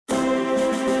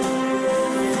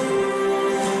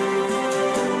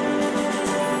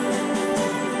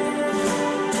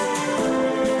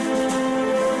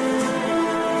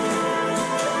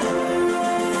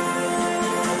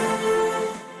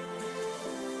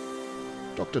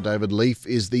Dr. David Leaf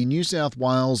is the New South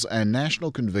Wales and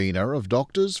National Convener of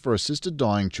Doctors for Assisted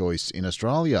Dying Choice in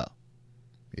Australia.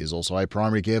 He is also a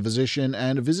primary care physician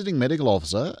and a visiting medical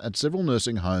officer at several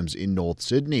nursing homes in North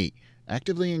Sydney,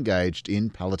 actively engaged in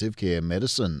palliative care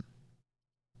medicine.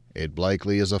 Ed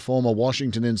Blakely is a former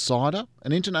Washington insider,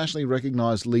 an internationally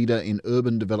recognised leader in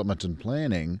urban development and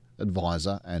planning,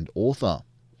 advisor and author.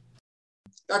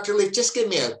 Dr. Leaf, just give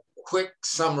me a quick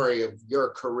summary of your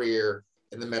career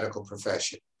in the medical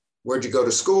profession. Where'd you go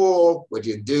to school? What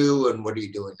did you do? And what are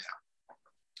you doing now?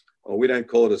 Well, we don't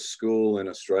call it a school in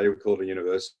Australia. We call it a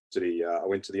university. I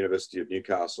went to the University of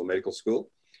Newcastle Medical School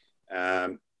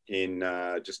in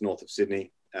just north of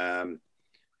Sydney. And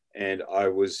I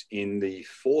was in the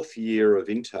fourth year of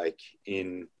intake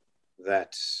in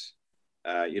that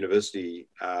university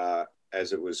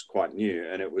as it was quite new.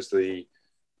 And it was the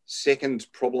second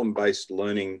problem-based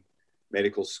learning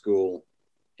medical school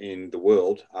in the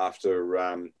world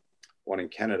after one in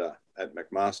Canada at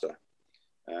McMaster.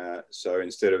 So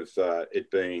instead of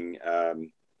it being,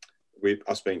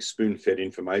 us being spoon-fed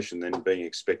information, then being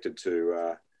expected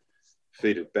to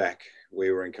feed it back, we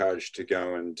were encouraged to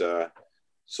go and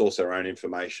source our own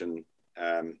information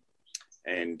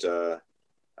and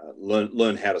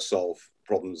learn how to solve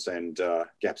problems and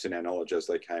gaps in our knowledge as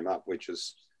they came up, which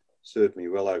has served me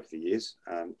well over the years.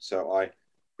 So I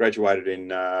graduated in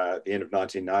the end of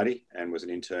 1990 and was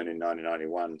an intern in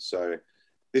 1991. So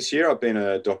this year I've been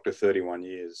a doctor 31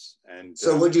 years. And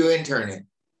so would you intern in?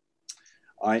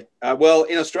 Well,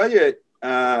 in Australia,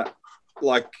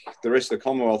 like the rest of the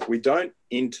Commonwealth, we don't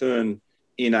intern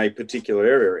in a particular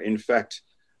area. In fact,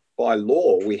 by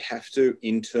law, we have to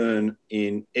intern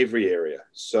in every area.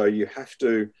 So you have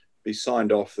to be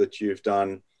signed off that you've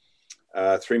done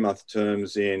 3-month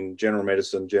terms in general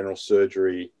medicine, general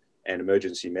surgery, and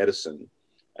emergency medicine,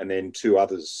 and then 2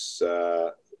 others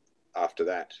after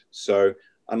that. So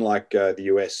unlike the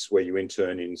US, where you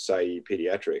intern in, say,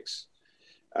 pediatrics,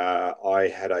 I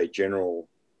had a general,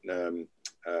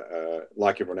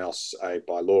 like everyone else,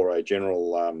 by law, a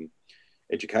general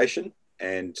education.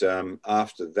 And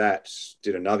after that,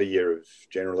 did another year of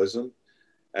generalism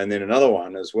and then another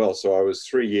one as well. So I was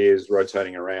 3 years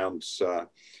rotating around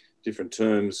different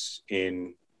terms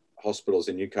in hospitals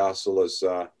in Newcastle as,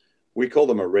 we call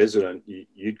them a resident,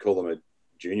 you'd call them a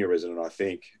junior resident, I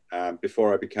think,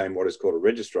 before I became what is called a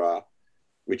registrar,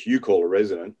 which you call a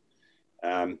resident.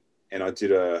 And I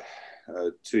did a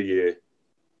 2-year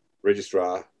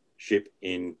registrarship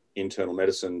in internal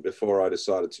medicine before I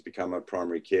decided to become a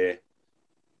primary care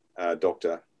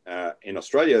doctor. In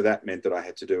Australia, that meant that I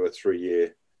had to do a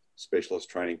 3-year specialist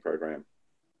training program.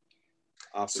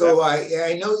 So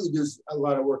I know you do a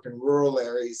lot of work in rural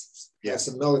areas, you have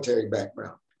some military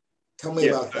background. Tell me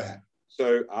about that.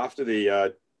 So after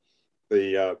the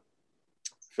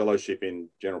fellowship in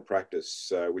general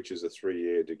practice, which is a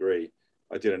 3-year degree,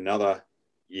 I did another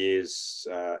year's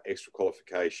extra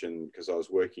qualification because I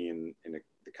was working in the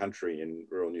country in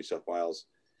rural New South Wales,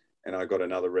 and I got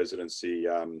another residency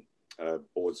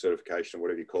board certification, or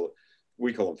whatever you call it.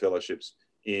 We call them fellowships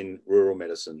in rural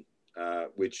medicine,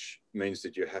 which means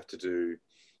that you have to do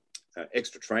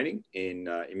extra training in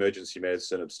emergency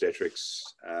medicine,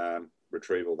 obstetrics,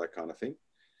 retrieval, that kind of thing.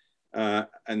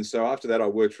 And so after that, I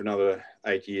worked for another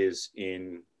 8 years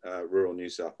in rural New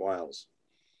South Wales.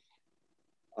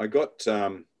 I got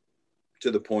to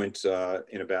the point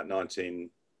in about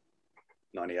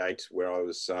 1998 where I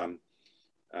was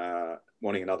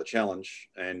wanting another challenge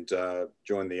and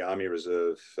joined the Army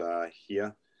Reserve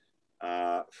here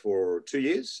for 2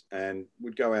 years, and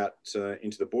would go out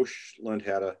into the bush, learned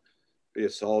how to be a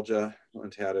soldier,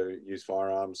 learned how to use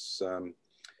firearms,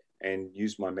 and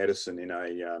used my medicine in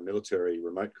a military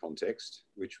remote context,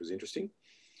 which was interesting.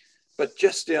 But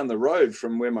just down the road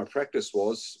from where my practice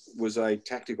was a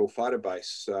tactical fighter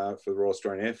base for the Royal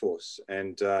Australian Air Force.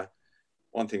 And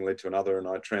one thing led to another, and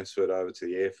I transferred over to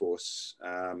the Air Force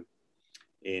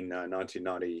in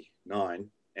 1999.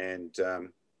 And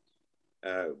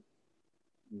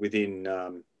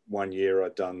within 1 year,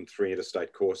 I'd done 3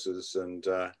 interstate courses, and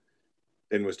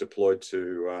then was deployed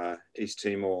to East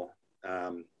Timor,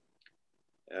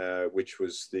 which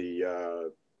was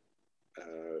the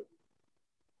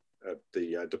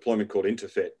deployment called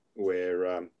Interfet,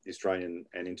 where the Australian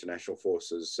and international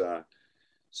forces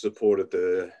supported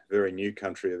the very new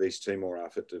country of East Timor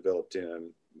after it developed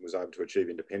was able to achieve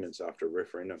independence after a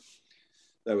referendum.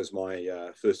 That was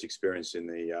my first experience in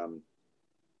the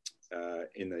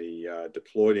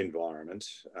deployed environment.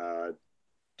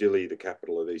 Dili, the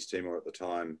capital of East Timor at the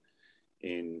time,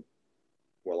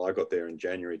 I got there in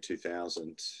January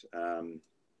 2000,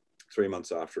 3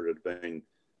 months after it had been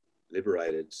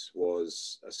liberated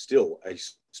was still a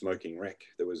smoking wreck.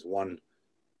 There was one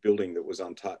building that was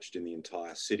untouched in the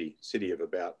entire city of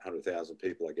about 100,000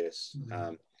 people, I guess.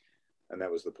 Mm-hmm. And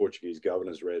that was the Portuguese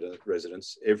governor's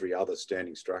residence. Every other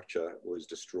standing structure was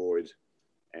destroyed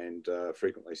and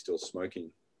frequently still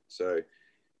smoking. So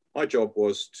my job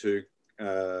was to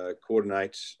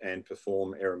coordinate and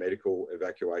perform aeromedical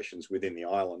evacuations within the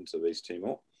islands of East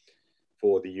Timor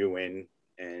for the UN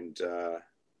and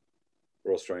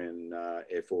Royal Australian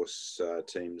Air Force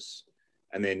teams,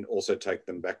 and then also take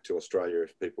them back to Australia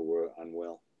if people were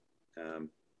unwell.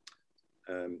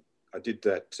 I did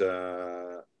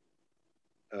that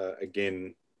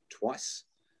again twice,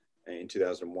 in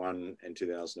 2001 and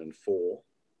 2004.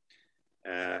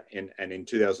 And in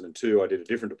 2002, I did a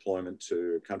different deployment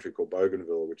to a country called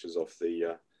Bougainville, which is off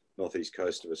the northeast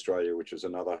coast of Australia, which is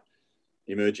another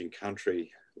emerging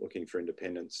country looking for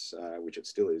independence, which it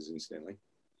still is, incidentally.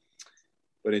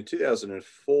 But in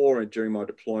 2004, during my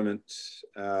deployment,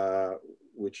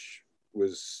 which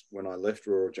was when I left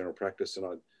rural general practice,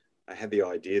 and I had the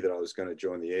idea that I was going to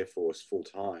join the Air Force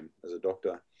full-time as a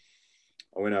doctor,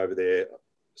 I went over there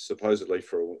supposedly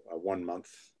for a 1 month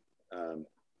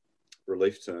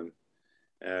relief term.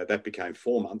 That became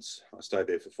 4 months. I stayed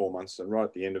there for 4 months, and right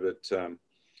at the end of it,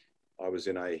 I was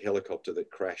in a helicopter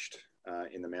that crashed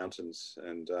in the mountains,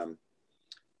 and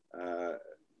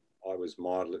I was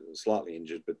slightly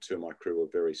injured, but two of my crew were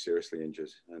very seriously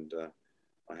injured, and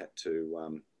I had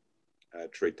to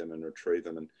treat them and retrieve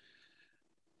them. And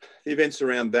the events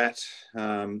around that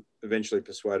eventually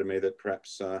persuaded me that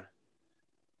perhaps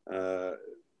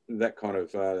that kind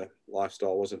of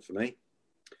lifestyle wasn't for me.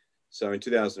 So in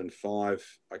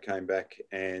 2005, I came back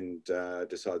and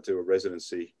decided to do a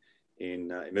residency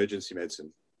in emergency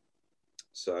medicine.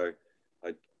 So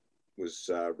I was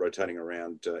rotating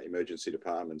around emergency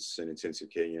departments and intensive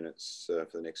care units for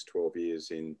the next 12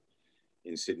 years in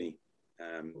Sydney.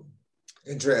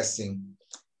 Interesting.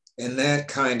 And that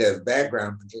kind of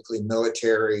background, particularly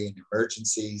military and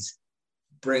emergencies,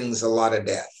 brings a lot of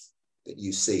death that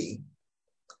you see.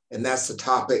 And that's the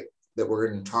topic that we're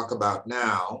going to talk about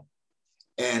now,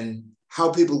 and how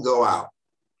people go out.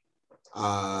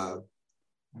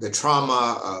 The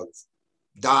trauma of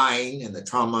dying and the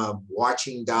trauma of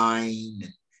watching dying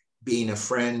and being a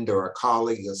friend or a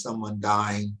colleague of someone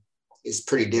dying is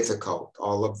pretty difficult.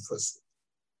 All of us,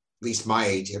 at least my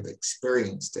age, have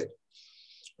experienced it.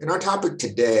 And our topic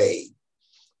today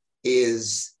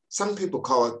is, some people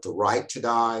call it the right to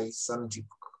die, some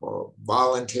people call it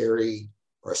voluntary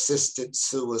or assisted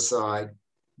suicide.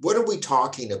 What are we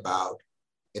talking about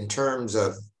in terms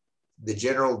of the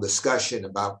general discussion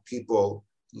about people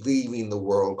leaving the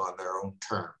world on their own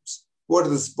terms?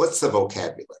 What's the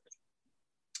vocabulary?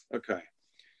 Okay.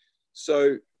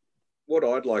 So what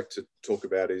I'd like to talk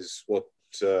about is what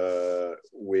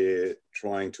we're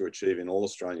trying to achieve in all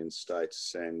Australian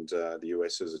states, and the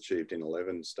US has achieved in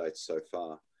 11 states so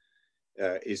far,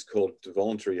 is called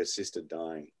voluntary assisted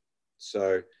dying.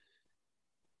 So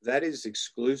that is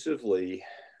exclusively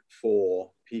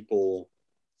for people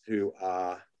who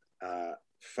are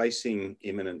facing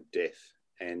imminent death.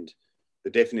 And the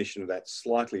definition of that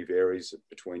slightly varies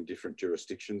between different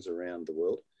jurisdictions around the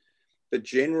world. But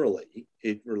generally,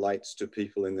 it relates to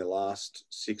people in the last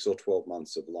 6 or 12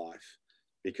 months of life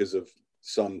because of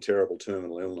some terrible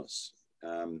terminal illness.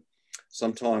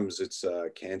 Sometimes it's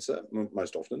cancer,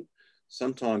 most often.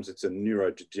 Sometimes it's a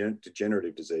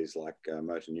neurodegenerative disease like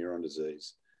motor neuron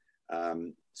disease,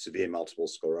 severe multiple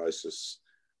sclerosis,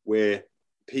 where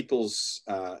people's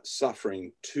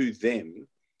suffering to them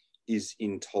is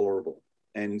intolerable.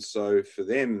 And so for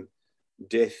them,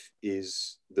 death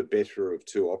is the better of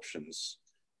two options,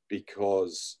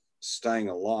 because staying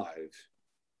alive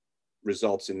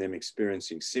results in them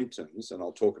experiencing symptoms, and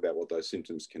I'll talk about what those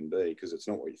symptoms can be because it's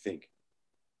not what you think.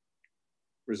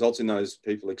 Results in those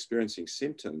people experiencing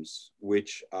symptoms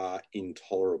which are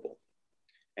intolerable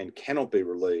and cannot be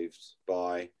relieved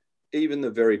by even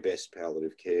the very best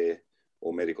palliative care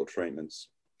or medical treatments.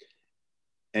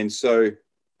 And so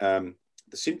the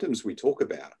symptoms we talk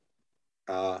about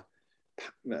are,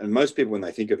 and most people, when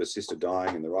they think of assisted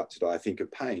dying and the right to die, think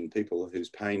of pain, people whose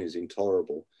pain is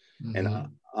intolerable and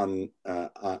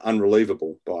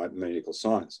unrelievable by medical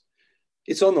science.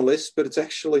 It's on the list, but it's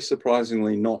actually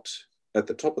surprisingly not at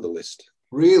the top of the list.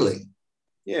 Really?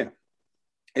 Yeah.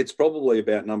 It's probably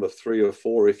about number 3 or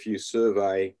 4 if you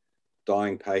survey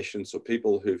dying patients or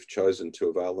people who've chosen to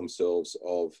avail themselves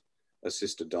of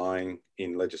assisted dying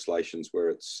in legislations where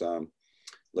it's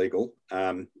legal.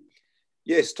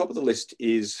 Yes, top of the list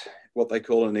is what they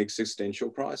call an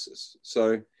existential crisis.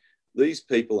 So these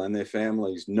people and their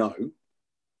families know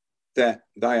that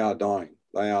they are dying.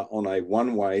 They are on a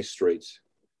one-way street,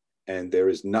 and there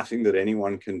is nothing that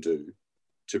anyone can do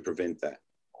to prevent that.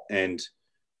 And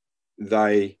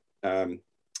they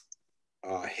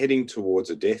are heading towards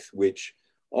a death which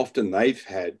often they've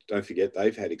had, don't forget,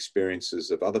 they've had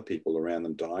experiences of other people around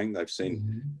them dying. They've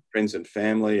seen friends and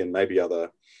family and maybe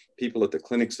other people at the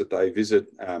clinics that they visit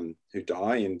who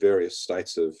die in various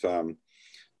states of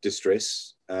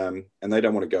distress, and they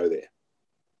don't want to go there.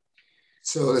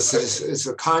 So it's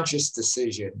a conscious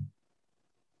decision.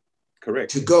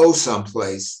 Correct. To go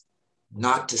someplace,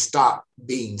 not to stop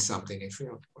being something, if you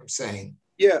know what I'm saying.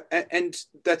 Yeah, and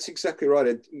that's exactly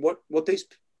right. What these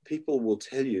people will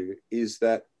tell you is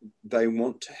that they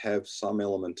want to have some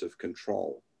element of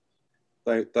control.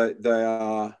 They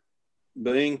are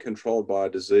being controlled by a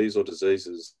disease or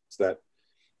diseases that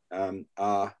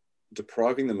are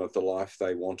depriving them of the life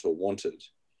they want or wanted.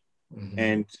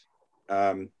 And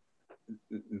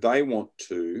they want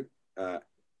to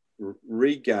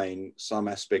regain some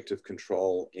aspect of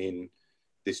control in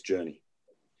this journey.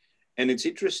 And it's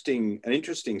interesting, an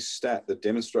interesting stat that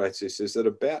demonstrates this is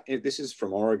that this is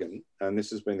from Oregon, and this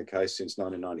has been the case since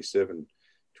 1997,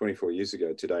 24 years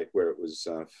ago to date, where it was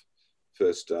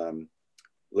first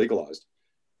legalized.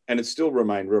 And it's still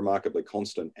remained remarkably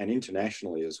constant, and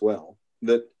internationally as well,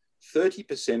 that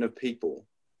 30% of people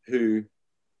who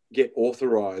get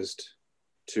authorized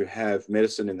to have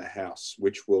medicine in the house,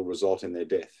 which will result in their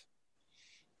death,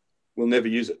 will never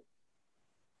use it.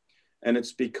 And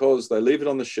it's because they leave it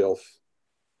on the shelf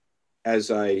as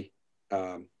a,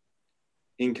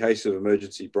 in case of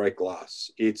emergency, break glass.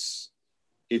 It's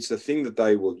a thing that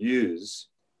they will use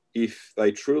if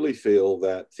they truly feel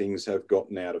that things have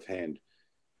gotten out of hand.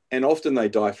 And often they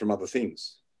die from other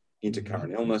things,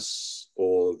 intercurrent illness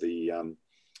or the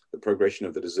progression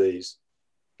of the disease,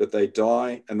 that they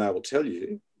die and they will tell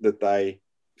you that they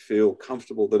feel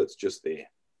comfortable that it's just there.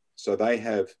 So they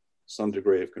have some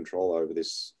degree of control over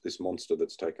this monster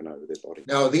that's taken over their body.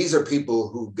 Now, these are people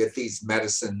who get these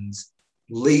medicines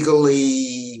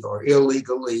legally or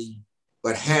illegally,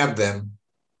 but have them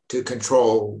to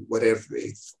control whatever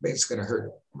it's going to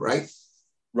hurt them, right?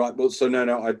 Right. Well, so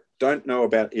no, I don't know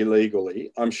about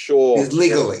illegally. I'm sure it's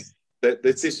legally. That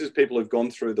this is people who've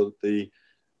gone through the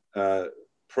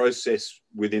process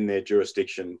within their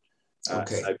jurisdiction.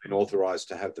 Okay. They've been authorized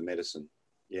to have the medicine.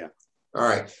 Yeah. All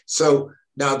right. So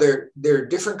now there are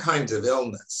different kinds of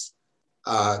illness.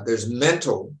 There's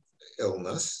mental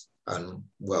illness,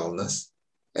 unwellness,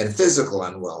 and physical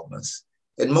unwellness.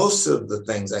 And most of the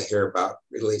things I hear about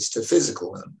relates to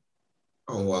physical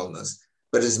unwellness.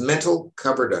 But is mental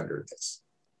covered under this?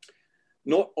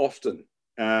 Not often.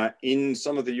 In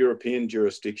some of the European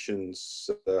jurisdictions,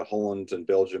 Holland and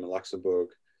Belgium and Luxembourg,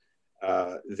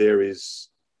 there is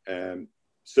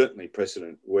certainly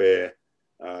precedent where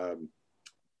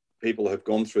people have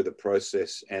gone through the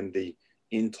process and the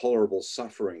intolerable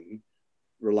suffering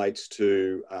relates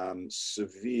to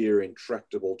severe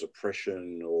intractable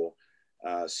depression or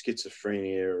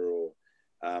schizophrenia or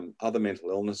other mental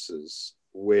illnesses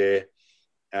where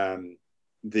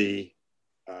the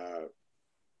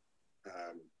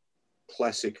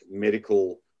classic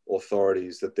medical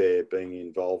authorities that they're being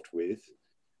involved with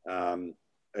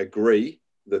agree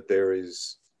that there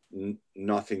is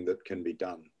nothing that can be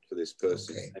done for this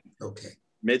person. Okay.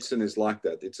 Medicine is like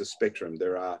that. It's a spectrum.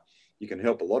 You can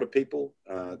help a lot of people.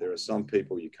 There are some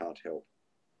people you can't help.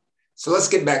 So let's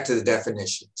get back to the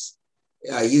definitions.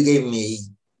 You gave me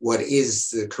what is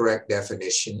the correct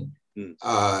definition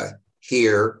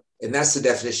here, and that's the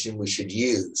definition we should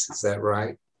use. Is that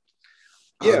right?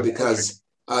 Yeah. Because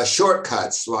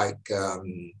shortcuts like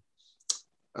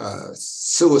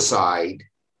suicide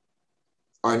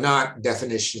are not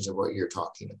definitions of what you're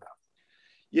talking about.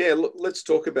 Yeah, let's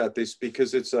talk about this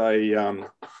because it's a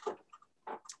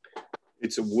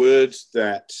word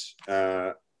that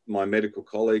my medical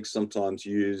colleagues sometimes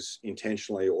use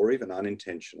intentionally or even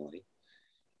unintentionally.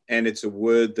 And it's a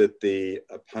word that the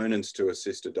opponents to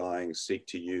assisted dying seek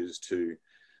to use to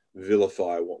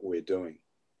vilify what we're doing.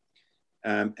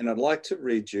 And I'd like to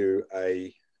read you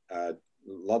a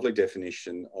lovely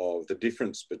definition of the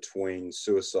difference between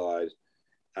suicide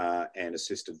and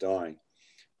assisted dying.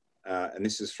 And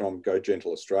this is from Go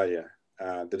Gentle Australia.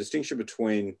 The distinction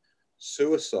between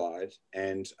suicide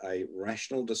and a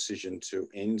rational decision to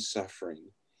end suffering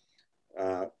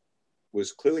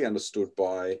was clearly understood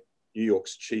by New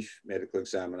York's chief medical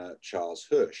examiner, Charles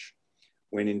Hirsch,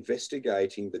 when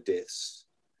investigating the deaths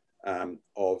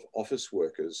of office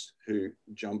workers who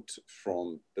jumped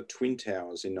from the Twin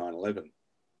Towers in 9/11.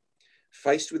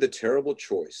 Faced with a terrible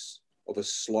choice of a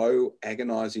slow,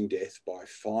 agonizing death by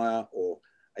fire or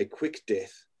a quick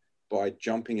death by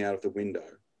jumping out of the window,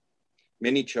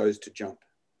 many chose to jump.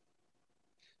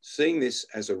 Seeing this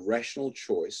as a rational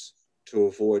choice to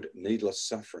avoid needless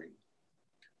suffering,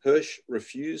 Hirsch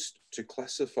refused to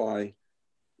classify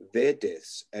their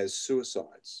deaths as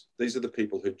suicides. These are the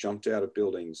people who jumped out of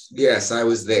buildings. Yes, I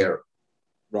was there.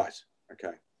 Right,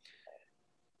 okay.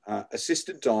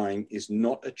 Assisted dying is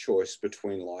not a choice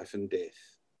between life and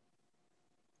death.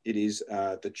 It is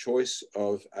the choice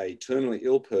of a terminally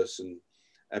ill person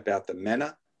about the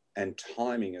manner and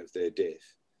timing of their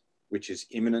death, which is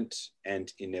imminent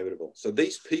and inevitable. So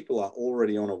these people are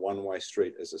already on a one-way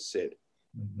street, as I said.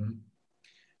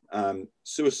 Mm-hmm.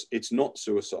 It's not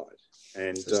suicide.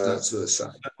 And it's not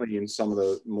suicide. Certainly in some of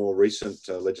the more recent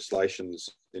legislations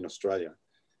in Australia,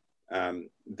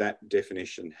 that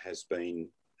definition has been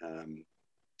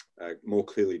more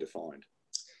clearly defined.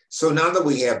 So now that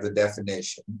we have the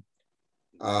definition,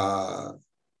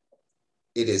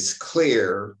 it is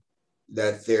clear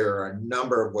that there are a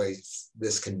number of ways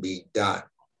this can be done.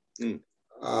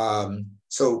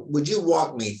 So would you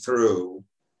walk me through,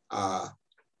 are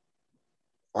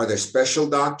there special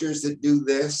doctors that do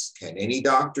this? Can any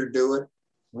doctor do it?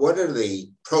 What are the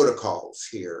protocols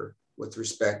here with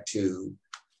respect to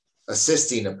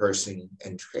assisting a person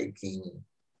in taking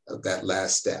of that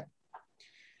last step?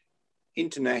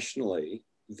 Internationally,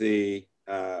 the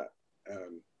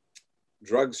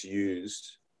drugs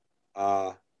used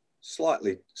are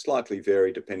slightly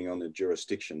vary depending on the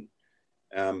jurisdiction.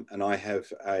 And I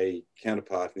have a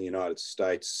counterpart in the United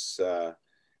States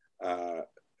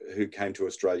who came to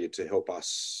Australia to help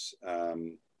us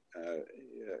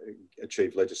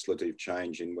achieve legislative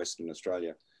change in Western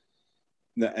Australia.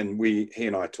 And he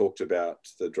and I talked about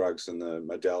the drugs and the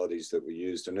modalities that were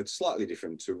used, and it's slightly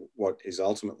different to what is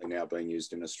ultimately now being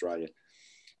used in Australia.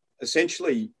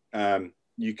 Essentially, if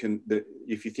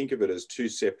you think of it as two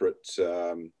separate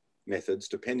methods,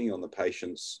 depending on the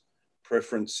patient's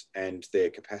preference and their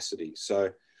capacity.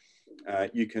 So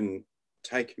you can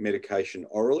take medication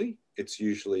orally. It's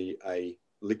usually a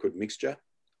liquid mixture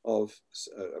of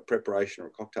a preparation or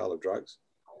a cocktail of drugs,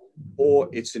 or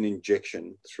it's an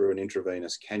injection through an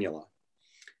intravenous cannula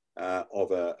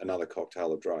of another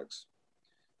cocktail of drugs.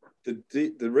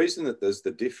 The reason that there's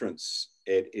the difference,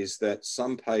 Ed, is that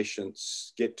some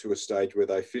patients get to a stage where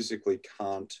they physically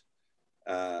can't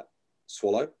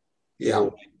swallow,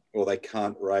 or they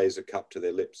can't raise a cup to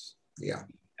their lips,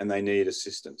 and they need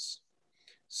assistance.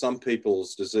 Some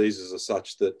people's diseases are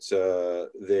such that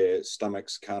their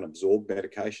stomachs can't absorb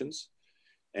medications.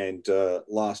 And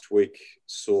last week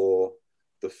saw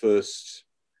the first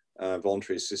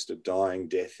voluntary assisted dying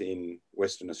death in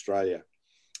Western Australia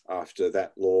after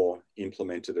that law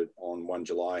implemented it on 1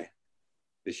 July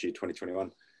this year,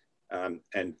 2021.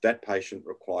 And that patient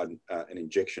required an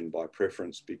injection by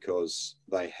preference because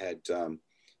they had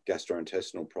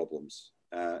gastrointestinal problems,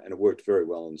 and it worked very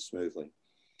well and smoothly.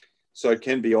 So it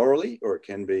can be orally, or it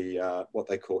can be what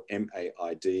they call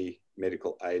MAID,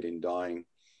 medical aid in dying,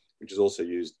 which is also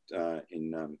used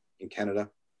in Canada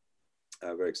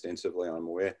very extensively, I'm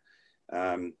aware,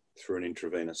 through an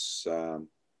intravenous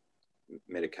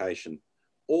medication.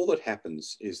 All that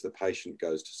happens is the patient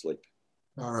goes to sleep.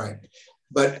 All right.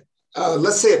 But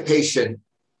let's say a patient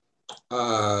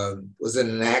was in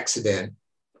an accident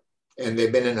and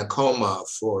they've been in a coma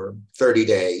for 30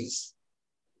 days,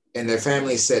 and their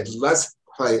family said, let's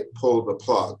pull the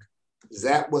plug. Is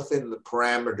that within the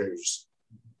parameters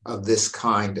of this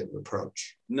kind of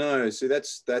approach? No, so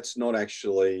that's not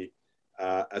actually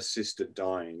assisted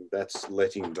dying. That's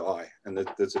letting die, and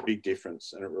there's a big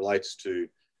difference, and it relates to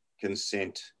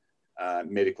consent,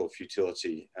 medical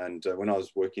futility. And when I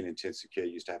was working in intensive care,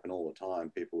 it used to happen all the time.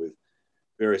 People with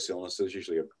various illnesses,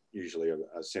 usually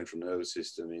a central nervous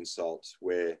system insult,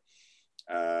 where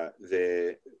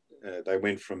they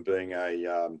went from being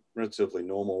a relatively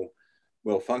normal,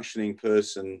 well-functioning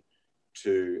person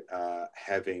to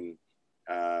having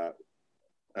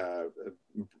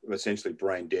essentially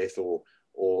brain death or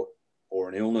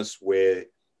an illness where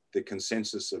the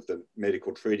consensus of the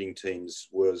medical treating teams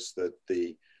was that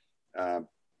the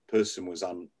person was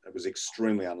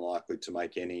extremely unlikely to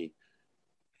make any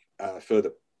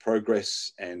further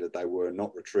progress, and that they were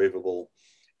not retrievable,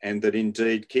 and that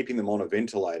indeed keeping them on a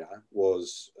ventilator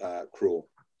was cruel.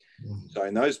 Mm-hmm. So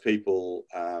in those people,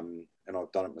 and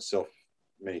I've done it myself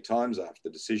many times after the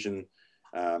decision,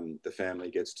 the family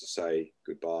gets to say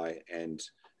goodbye, and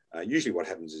usually what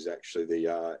happens is actually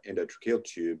the endotracheal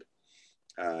tube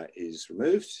is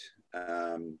removed,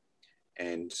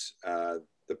 and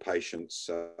the patient's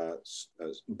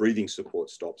breathing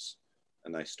support stops,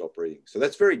 and they stop breathing. So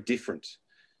that's very different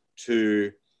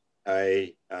to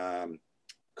a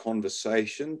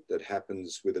conversation that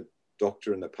happens with a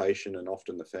doctor and the patient, and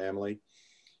often the family,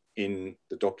 in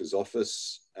the doctor's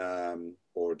office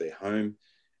or their home,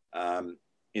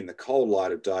 in the cold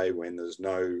light of day when there's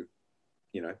no,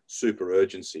 super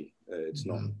urgency. It's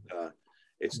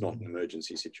not an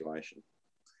emergency situation.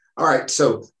 All right.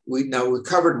 So we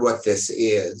covered what this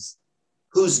is.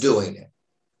 Who's doing it?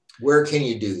 Where can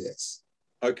you do this?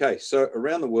 Okay. So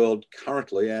around the world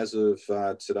currently, as of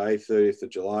today, 30th of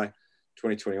July,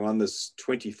 2021, there's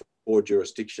 24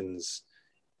 jurisdictions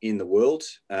in the world,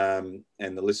 and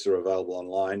the lists are available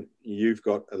online. You've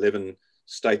got 11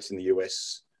 states in the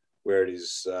US where it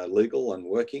is legal and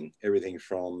working, everything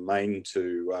from Maine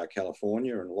to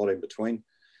California and a lot in between.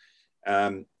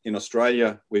 In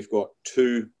Australia, we've got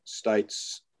 2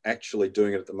 states actually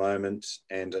doing it at the moment,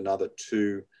 and another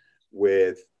 2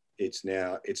 where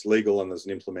it's legal and there's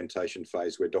an implementation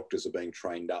phase where doctors are being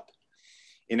trained up.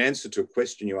 In answer to a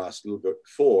question you asked a little bit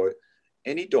before,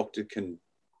 any doctor can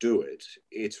do it.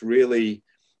 It's really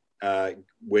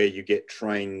where you get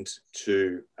trained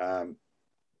to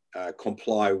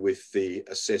comply with the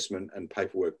assessment and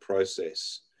paperwork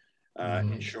process,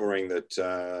 ensuring that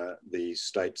the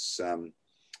state's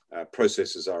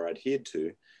processes are adhered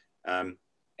to.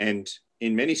 And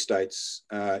in many states,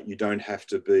 you don't have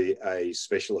to be a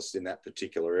specialist in that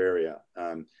particular area.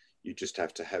 You just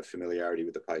have to have familiarity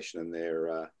with the patient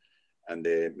and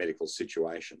their medical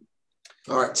situation.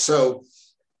 All right. So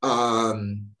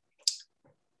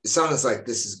it sounds like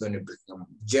this is going to become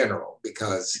general,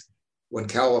 because when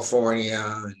California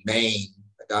and Maine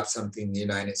adopt something in the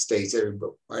United States,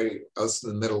 everybody else in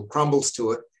the middle crumbles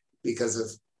to it, because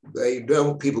if they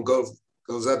don't, people go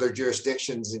those other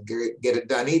jurisdictions and get it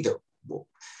done either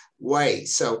way.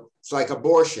 So it's like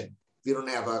abortion. If you don't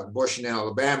have an abortion in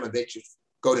Alabama, they should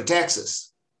go to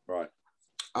Texas. Right.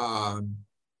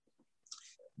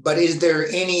 But is there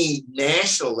any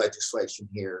national legislation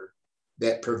here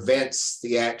that prevents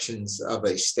the actions of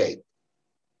a state?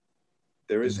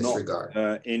 There is not.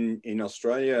 Regard? In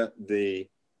Australia, the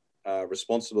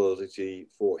responsibility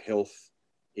for health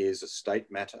is a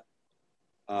state matter.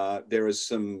 There is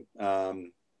some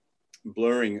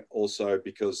blurring also,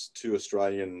 because 2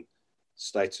 Australian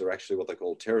states are actually what they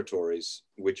call territories,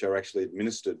 which are actually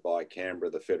administered by Canberra,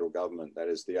 the federal government. That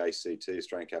is the ACT,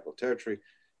 Australian Capital Territory,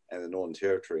 and the Northern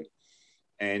Territory.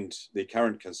 And the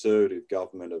current Conservative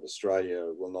government of Australia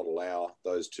will not allow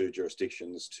those 2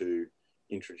 jurisdictions to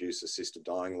introduce assisted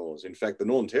dying laws. In fact, the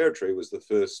Northern Territory was the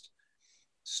first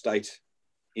state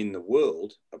in the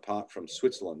world, apart from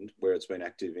Switzerland, where it's been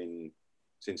active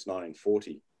since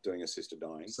 1940, doing assisted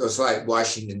dying. So it's like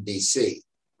Washington, D.C.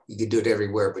 You can do it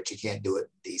everywhere, but you can't do it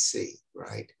in D.C.,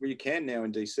 right? Well, you can now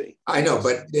in D.C. I know,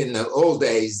 but in the old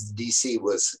days, D.C.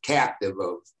 was captive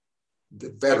of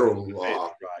the federal law.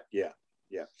 Right,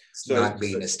 yeah. So, not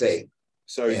being a state.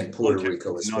 So and Puerto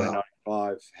Rico as well.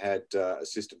 1995 had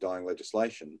assisted dying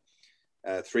legislation.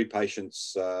 3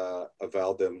 patients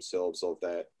availed themselves of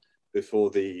that before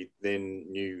the then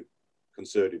new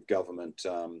Conservative government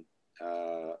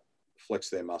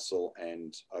flexed their muscle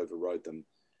and overrode them.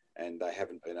 And they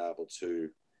haven't been able to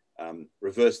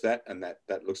reverse that, and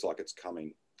that looks like it's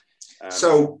coming.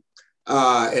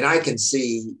 And I can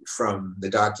see from the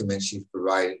documents you've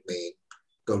provided me,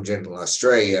 Go Gentle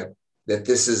Australia, that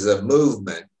this is a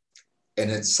movement,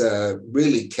 and it's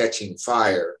really catching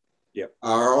fire. Yep.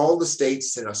 Are all the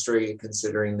states in Australia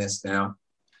considering this now?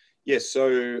 Yes.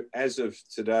 So as of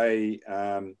today,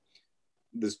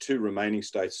 there's 2 remaining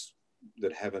states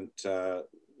that haven't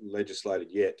legislated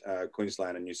yet,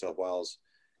 Queensland and New South Wales.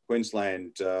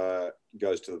 Queensland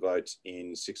goes to the vote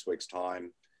in 6 weeks'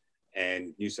 time,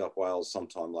 and New South Wales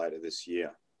sometime later this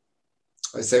year.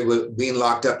 I say, with being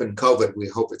locked up in COVID, we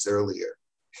hope it's earlier.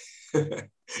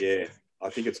 Yeah, I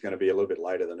think it's going to be a little bit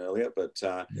later than earlier. But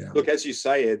Look, as you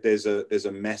say, Ed, there's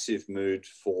a massive mood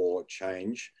for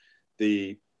change.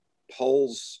 The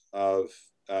polls of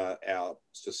our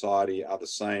society are the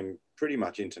same pretty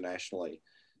much internationally.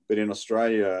 But in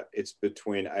Australia, it's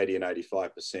between 80 and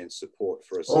 85% support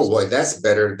for assisted. Oh boy, that's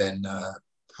better than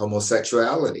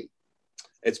homosexuality.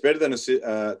 It's better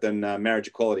than marriage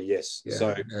equality, yes. Yeah,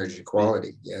 so marriage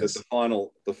equality, yes.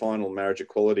 The final marriage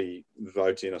equality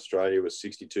vote in Australia was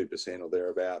 62% or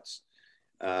thereabouts,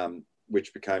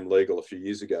 which became legal a few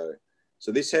years ago.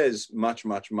 So this has much,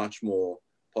 much, much more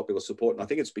popular support, and I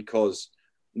think it's because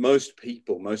most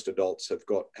adults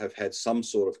have had some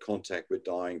sort of contact with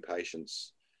dying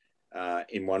patients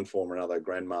in one form or another,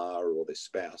 grandma or their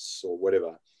spouse or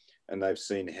whatever. And they've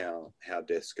seen how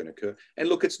deaths can occur. And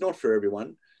look, it's not for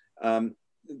everyone.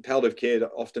 Palliative care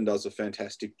often does a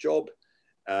fantastic job.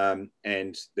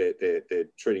 and their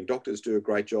treating doctors do a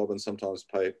great job, and sometimes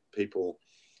people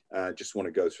just want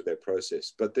to go through their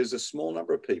process. But there's a small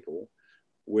number of people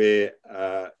where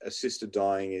assisted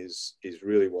dying is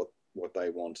really what they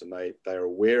want, and they're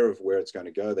aware of where it's going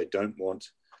to go. They don't want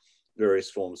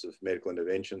various forms of medical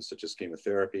intervention such as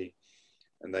chemotherapy,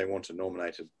 and they want a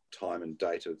nominated time and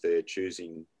date of their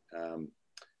choosing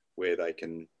where they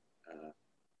can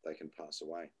pass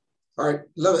away. All right,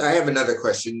 look, I have another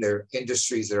question. There are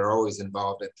industries that are always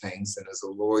involved in things, and as a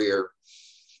lawyer,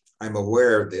 I'm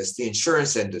aware of this. The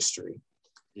insurance industry.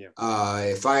 Yeah.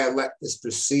 If I elect this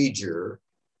procedure,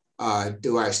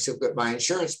 do I still get my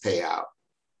insurance payout?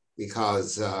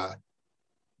 Because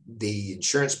the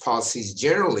insurance policies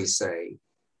generally say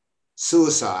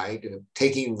suicide,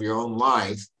 taking your own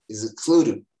life, is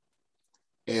excluded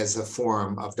as a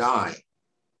form of dying.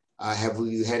 Have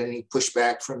you had any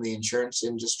pushback from the insurance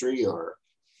industry, or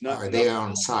are they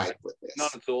on side with this?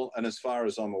 Not at all. And as far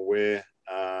as I'm aware,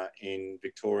 in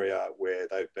Victoria, where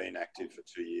they've been active for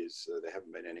 2 years, there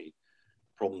haven't been any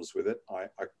problems with it.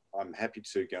 I'm happy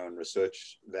to go and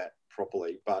research that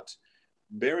properly, but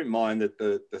bear in mind that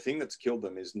the thing that's killed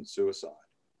them isn't suicide,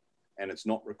 and it's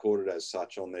not recorded as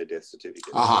such on their death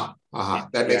certificate.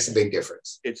 That makes a big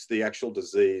difference. It's the actual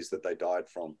disease that they died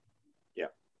from. Yeah.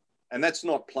 And that's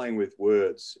not playing with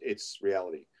words, it's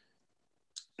reality.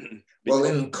 Well,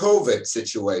 in COVID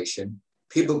situation,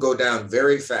 people go down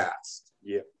very fast.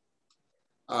 Yeah.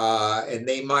 And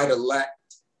they might elect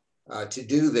to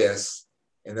do this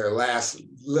in their last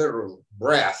literal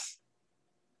breath,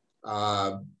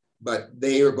 but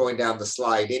they are going down the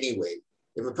slide anyway.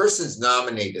 If a person's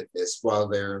nominated this while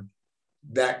they're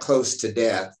that close to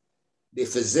death, the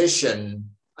physician,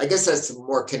 I guess that's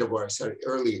more kind of what I said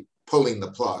earlier, pulling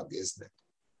the plug, isn't it?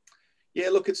 Yeah,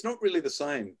 look, it's not really the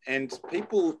same. And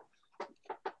people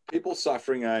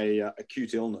suffering a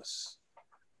acute illness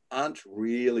aren't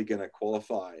really going to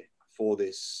qualify for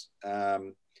this.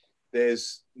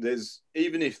 There's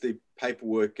even if the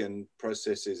paperwork and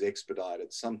process is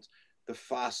expedited, the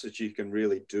fastest you can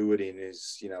really do it in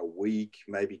is a week,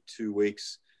 maybe 2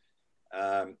 weeks.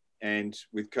 And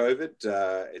with COVID,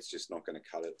 it's just not going to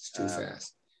cut it. It's too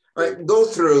fast. All right, go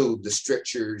through the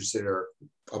strictures that are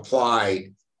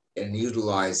applied in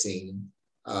utilizing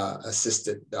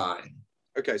assisted dying.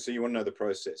 Okay, so you want to know the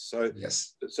process. So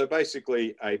yes. So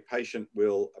basically, a patient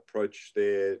will approach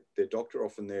their doctor,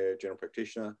 often their general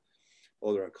practitioner,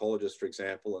 or their oncologist, for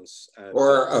example, and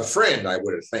or a friend, I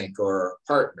would think, or a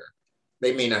partner.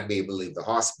 They may not be able to leave the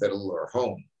hospital or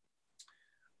home.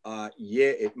 Yeah,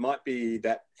 it might be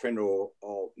that friend or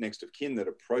next of kin that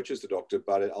approaches the doctor,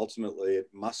 but ultimately it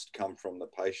must come from the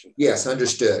patient. Yes,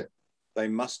 understood. They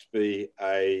must be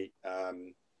a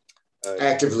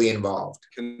actively involved,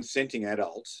 consenting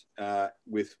adult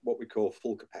with what we call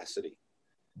full capacity,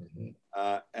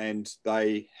 and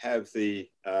they have the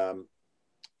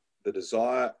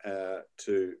desire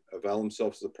to avail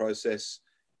themselves of the process.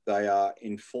 They are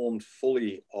informed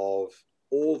fully of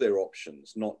all their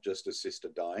options, not just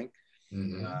assisted dying,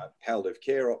 palliative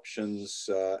care options,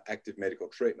 active medical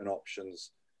treatment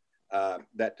options.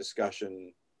 That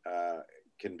discussion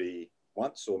can be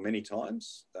once or many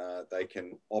times. They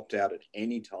can opt out at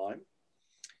any time.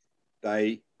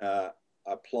 They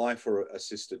apply for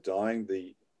assisted dying.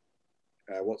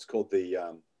 What's called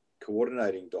the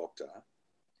coordinating doctor,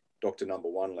 doctor number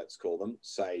one, let's call them,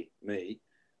 say me,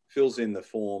 fills in the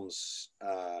forms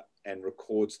and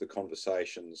records the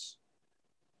conversations.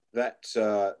 That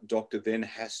doctor then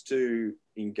has to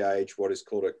engage what is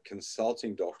called a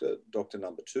consulting doctor, doctor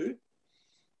number two.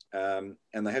 And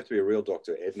they have to be a real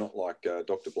doctor, Ed, not like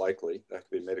Dr. Blakely. They have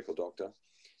to be a medical doctor.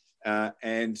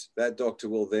 And that doctor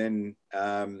will then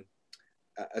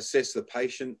assess the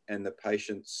patient and the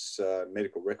patient's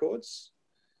medical records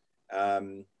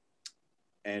and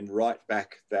write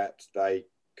back that they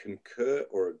concur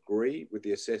or agree with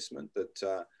the assessment,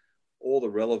 that all the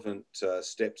relevant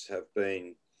steps have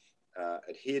been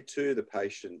adhered to, the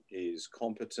patient is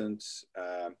competent,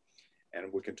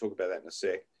 and we can talk about that in a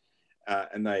sec,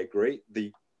 and they agree.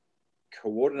 The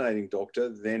coordinating doctor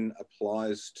then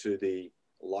applies to the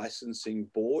licensing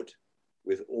board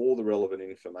with all the relevant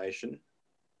information.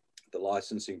 The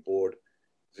licensing board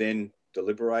then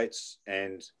deliberates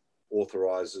and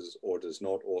authorises or does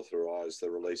not authorise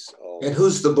the release of... And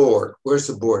who's the board? Where's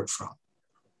the board from?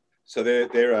 So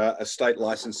they're a state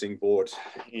licensing board.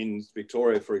 In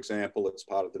Victoria, for example, it's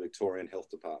part of the Victorian Health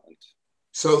Department.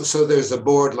 So there's a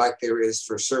board like there is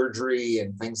for surgery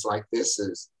and things like this.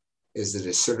 Is it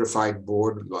a certified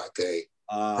board, like a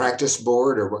practice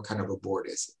board, or what kind of a board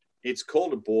is it? It's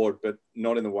called a board, but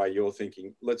not in the way you're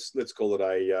thinking. Let's call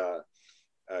it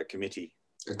committee.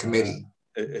 A committee.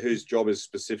 Whose job is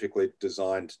specifically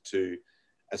designed to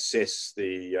assess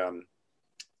the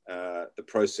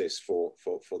process for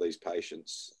these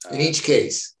patients. In each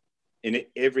case? In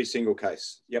every single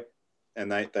case, yep.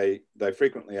 And they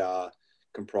frequently are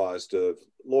comprised of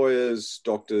lawyers,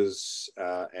 doctors,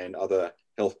 and other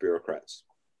health bureaucrats.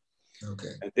 Okay.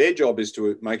 And their job is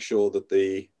to make sure that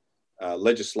the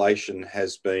legislation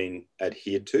has been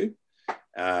adhered to.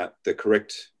 The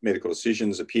correct medical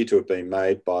decisions appear to have been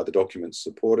made by the documents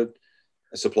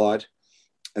supplied.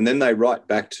 And then they write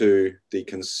back to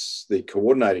the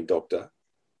coordinating doctor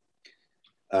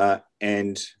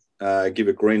and give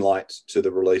a green light to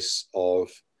the release of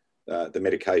the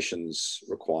medications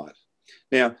required.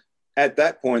 Now, at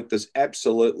that point, there's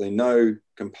absolutely no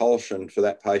compulsion for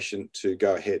that patient to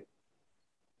go ahead.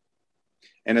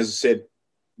 And as I said,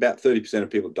 about 30% of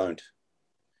people don't.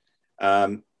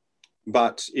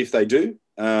 But if they do,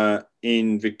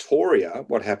 in Victoria,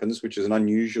 what happens, which is an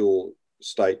unusual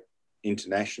state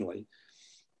internationally,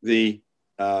 the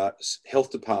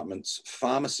health department's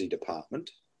pharmacy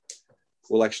department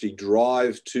will actually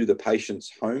drive to the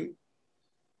patient's home,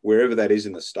 wherever that is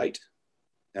in the state.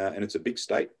 And it's a big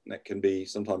state, and that can be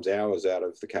sometimes hours out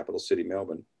of the capital city,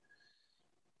 Melbourne.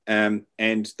 And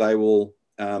they will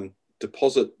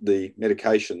deposit the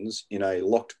medications in a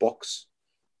locked box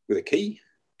with a key,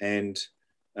 and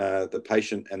the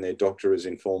patient and their doctor is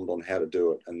informed on how to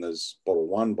do it. And there's bottle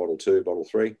 1, bottle 2, bottle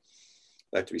 3.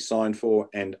 They have to be signed for,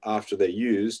 and after they're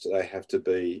used, they have to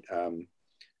be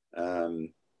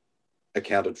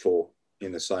accounted for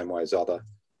in the same way as other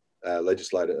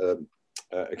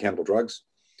accountable drugs,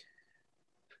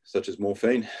 such as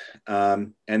morphine.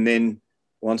 And then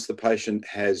once the patient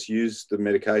has used the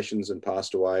medications and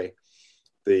passed away,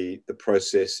 the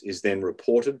process is then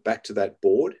reported back to that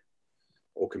board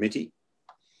or committee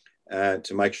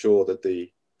to make sure that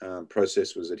the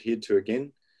process was adhered to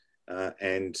again,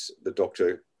 and the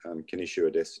doctor can issue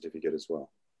a death certificate as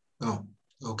well. Oh,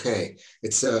 okay.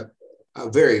 It's a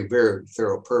very, very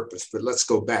thorough purpose, but let's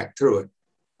go back through it.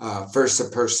 First, a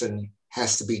person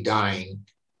has to be dying,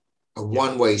 a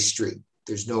one-way street.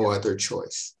 There's no other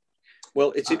choice.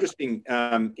 Well, it's interesting.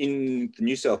 In the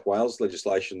New South Wales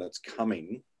legislation that's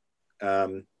coming,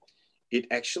 it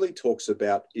actually talks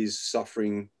about is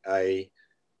suffering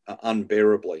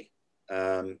unbearably.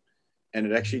 And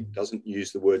it actually doesn't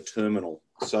use the word terminal.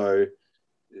 So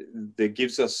that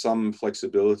gives us some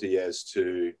flexibility as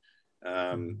to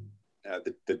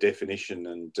the definition,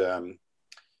 and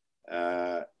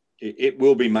it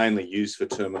will be mainly used for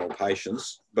terminal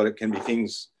patients, but it can be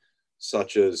things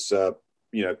such as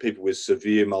people with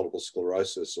severe multiple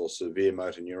sclerosis or severe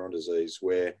motor neuron disease,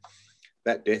 where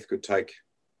that death could take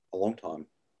a long time.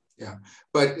 Yeah,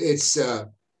 but it's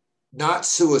not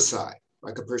suicide,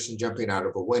 like a person jumping out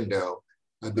of a window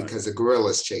because a gorilla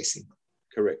is chasing them.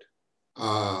 Correct.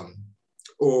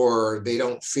 Or they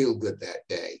don't feel good that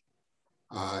day.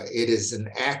 It is an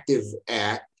active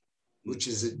act which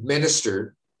is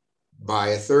administered by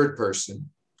a third person,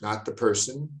 not the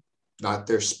person, not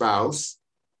their spouse,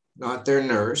 not their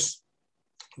nurse,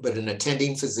 but an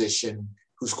attending physician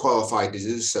who's qualified to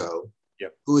do so,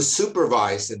 yep, who is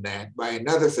supervised in that by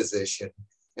another physician,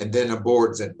 and then a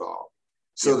board's involved.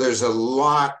 So there's a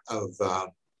lot of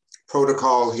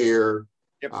protocol here,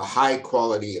 yep, a high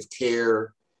quality of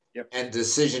care, yep, and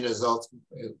decision is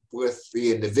ultimately with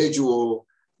the individual,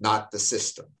 not the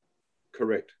system.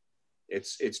 Correct.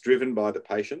 It's driven by the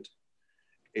patient.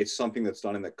 It's something that's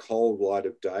done in the cold light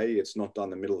of day. It's not done in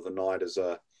the middle of the night as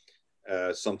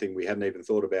something we hadn't even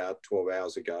thought about 12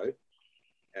 hours ago.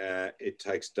 It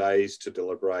takes days to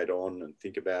deliberate on and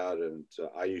think about, and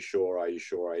are you sure, are you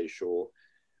sure, are you sure?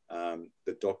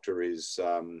 The doctor is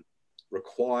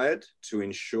required to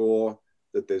ensure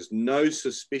that there's no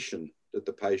suspicion that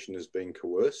the patient is being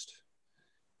coerced.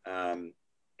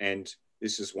 And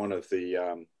this is one of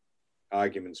the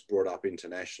arguments brought up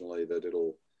internationally, that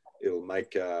it'll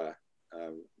make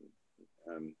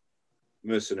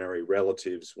mercenary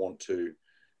relatives want to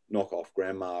knock off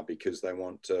grandma because they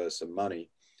want some money.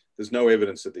 There's no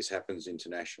evidence that this happens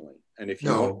internationally. And if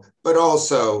you but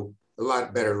also a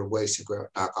lot better ways to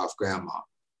knock off grandma.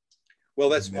 Well,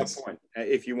 that's my point.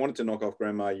 If you wanted to knock off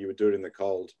grandma, you would do it in the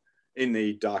cold, in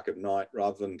the dark of night,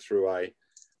 rather than through an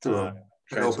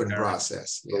open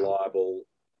process, reliable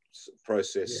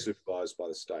process supervised by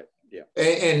the state. Yeah.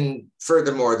 And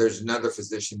furthermore, there's another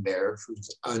physician there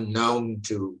who's unknown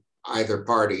to either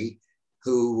party,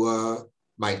 who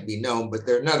might be known, but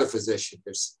there's another physician.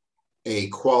 There's a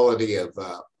quality of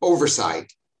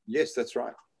oversight. Yes, that's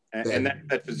right. And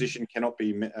that physician cannot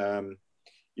be,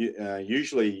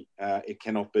 Usually, it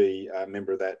cannot be a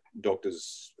member of that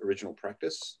doctor's original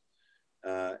practice.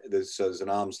 There's an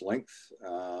arm's length.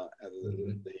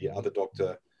 The other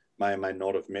doctor may or may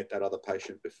not have met that other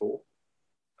patient before.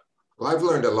 Well, I've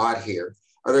learned a lot here.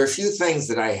 Are there a few things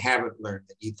that I haven't learned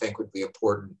that you think would be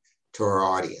important to our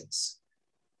audience?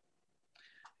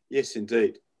 Yes,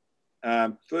 indeed.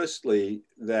 Firstly,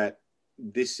 that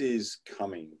this is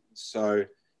coming. So,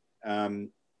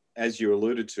 as you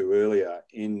alluded to earlier,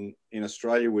 in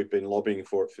Australia, we've been lobbying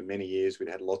for it for many years. We'd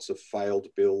had lots of failed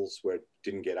bills where it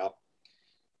didn't get up.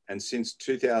 And since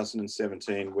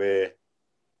 2017, where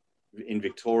in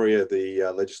Victoria,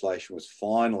 the legislation was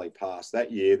finally passed that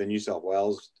year, the New South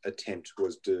Wales attempt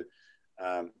was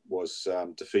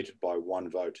defeated by one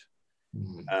vote.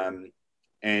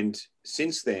 And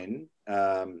since then,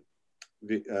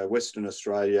 Western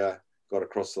Australia got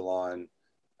across the line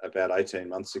about 18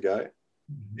 months ago.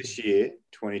 This year,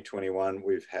 2021,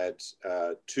 we've had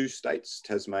 2 states,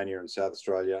 Tasmania and South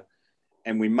Australia,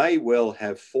 and we may well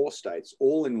have 4 states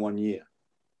all in 1 year.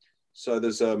 So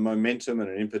there's a momentum and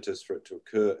an impetus for it to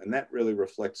occur, and that really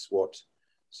reflects what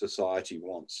society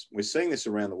wants. We're seeing this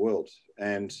around the world,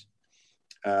 and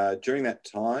during that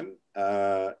time,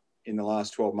 in the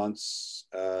last 12 months,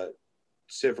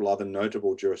 several other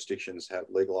notable jurisdictions have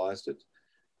legalised it.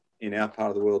 In our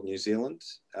part of the world, New Zealand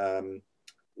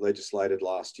legislated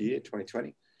last year,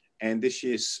 2020, and this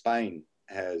year Spain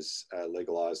has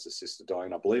legalised assisted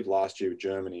dying. I believe last year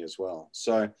Germany as well.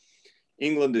 So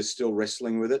England is still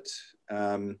wrestling with it,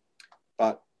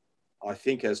 but I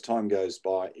think as time goes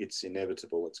by, it's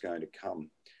inevitable it's going to come.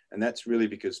 And that's really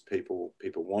because people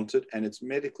want it, and it's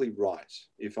medically right.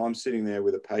 If I'm sitting there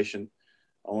with a patient,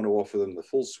 I want to offer them the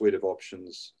full suite of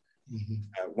options,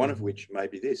 one of which may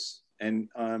be this. And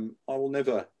I will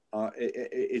never,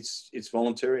 it's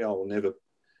voluntary. I will never,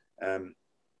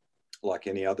 like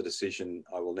any other decision,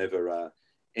 I will never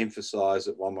emphasize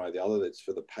it one way or the other. It's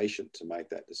for the patient to make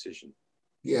that decision.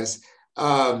 Yes.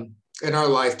 In our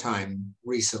lifetime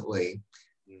recently,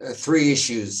 3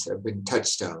 issues have been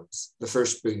touchstones. The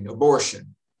first being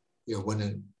abortion,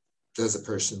 when does a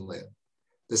person live?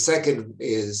 The second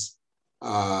is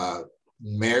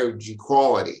marriage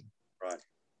equality. Right.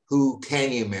 Who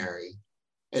can you marry?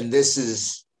 And this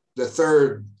is the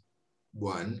third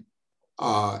one.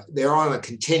 They're on a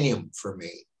continuum for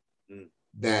me,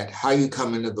 that how you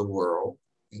come into the world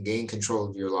and gain control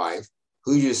of your life,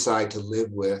 who you decide to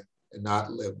live with and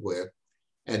not live with,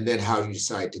 and then how you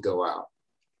decide to go out.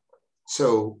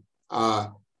 So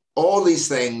all these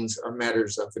things are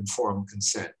matters of informed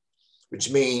consent, which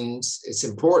means it's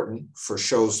important for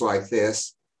shows like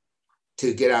this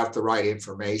to get out the right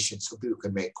information so people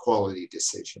can make quality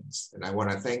decisions. And I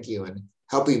want to thank you in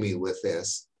helping me with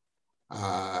this.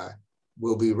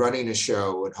 We'll be running a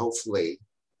show, and hopefully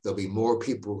there'll be more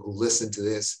people who listen to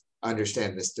this,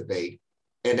 understand this debate,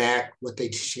 and act what they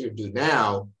should do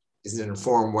now is in an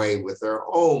informed way with their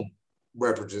own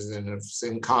representatives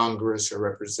in Congress or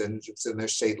representatives in their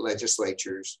state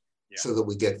legislatures, so that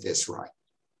we get this right.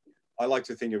 I like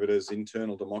to think of it as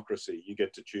internal democracy. You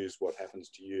get to choose what happens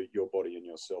to you, your body and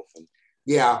yourself. And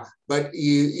yeah, but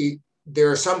there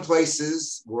are some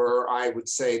places where I would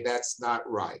say that's not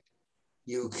right.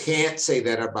 You can't say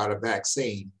that about a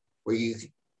vaccine where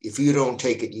if you don't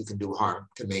take it, you can do harm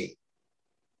to me.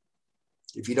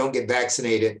 If you don't get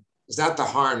vaccinated, it's not the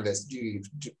harm that's you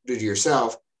do to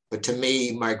yourself, but to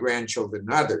me, my grandchildren,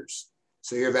 and others.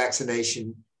 So your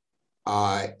vaccination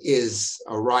is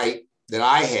a right that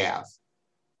I have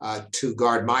to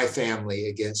guard my family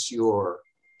against your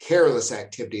careless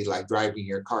activity like driving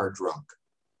your car drunk.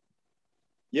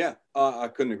 Yeah, I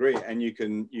couldn't agree. And you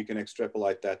can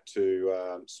extrapolate that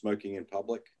to smoking in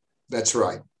public. That's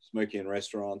right. Smoking in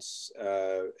restaurants,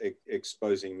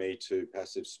 exposing me to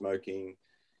passive smoking,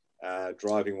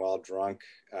 driving while drunk,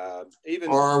 even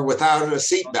or without a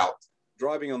seatbelt.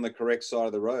 Driving on the correct side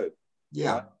of the road.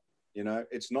 Yeah. Right?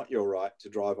 It's not your right to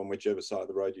drive on whichever side of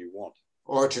the road you want.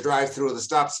 Or to drive through the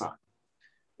stop sign.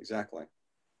 Exactly.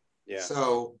 Yeah.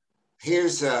 So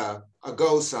here's a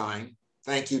go sign.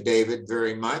 Thank you, David,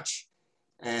 very much.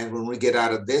 And when we get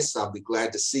out of this, I'll be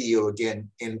glad to see you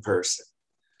again in person.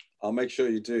 I'll make sure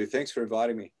you do. Thanks for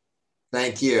inviting me.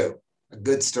 Thank you. A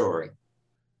good story.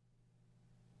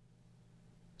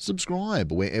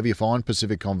 Subscribe wherever you find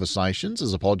Pacific Conversations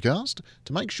as a podcast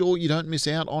to make sure you don't miss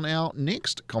out on our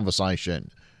next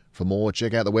conversation. For more,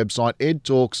 check out the website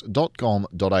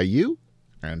edtalks.com.au.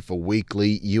 And for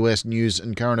weekly US news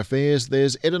and current affairs,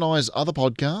 there's Ed and I's other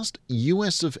podcast,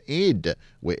 US of Ed,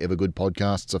 wherever good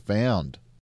podcasts are found.